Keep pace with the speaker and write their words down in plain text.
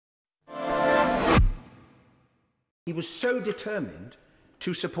He was so determined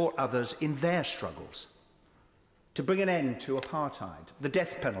to support others in their struggles, to bring an end to apartheid, the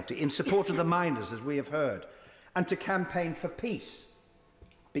death penalty, in support of the miners, as we have heard, and to campaign for peace,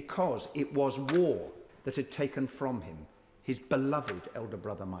 because it was war that had taken from him his beloved elder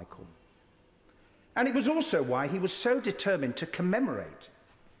brother Michael. And it was also why he was so determined to commemorate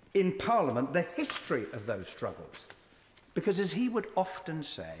in Parliament the history of those struggles, because, as he would often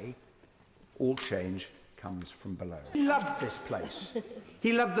say, all change comes from below. He loved this place.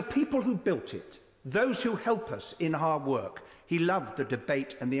 He loved the people who built it, those who help us in hard work. He loved the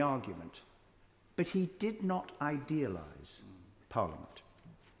debate and the argument. But he did not idealise Parliament.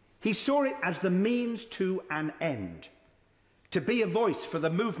 He saw it as the means to an end, to be a voice for the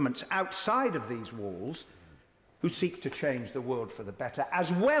movements outside of these walls who seek to change the world for the better,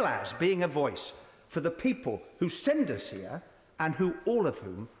 as well as being a voice for the people who send us here and who, all of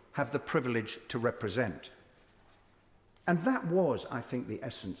whom, have the privilege to represent. And that was, I think, the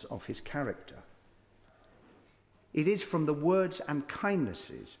essence of his character. It is from the words and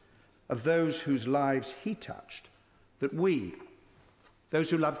kindnesses of those whose lives he touched that we, those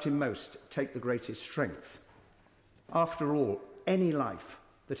who loved him most, take the greatest strength. After all, any life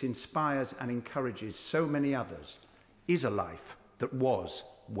that inspires and encourages so many others is a life that was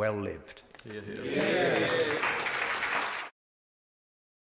well lived. Yeah.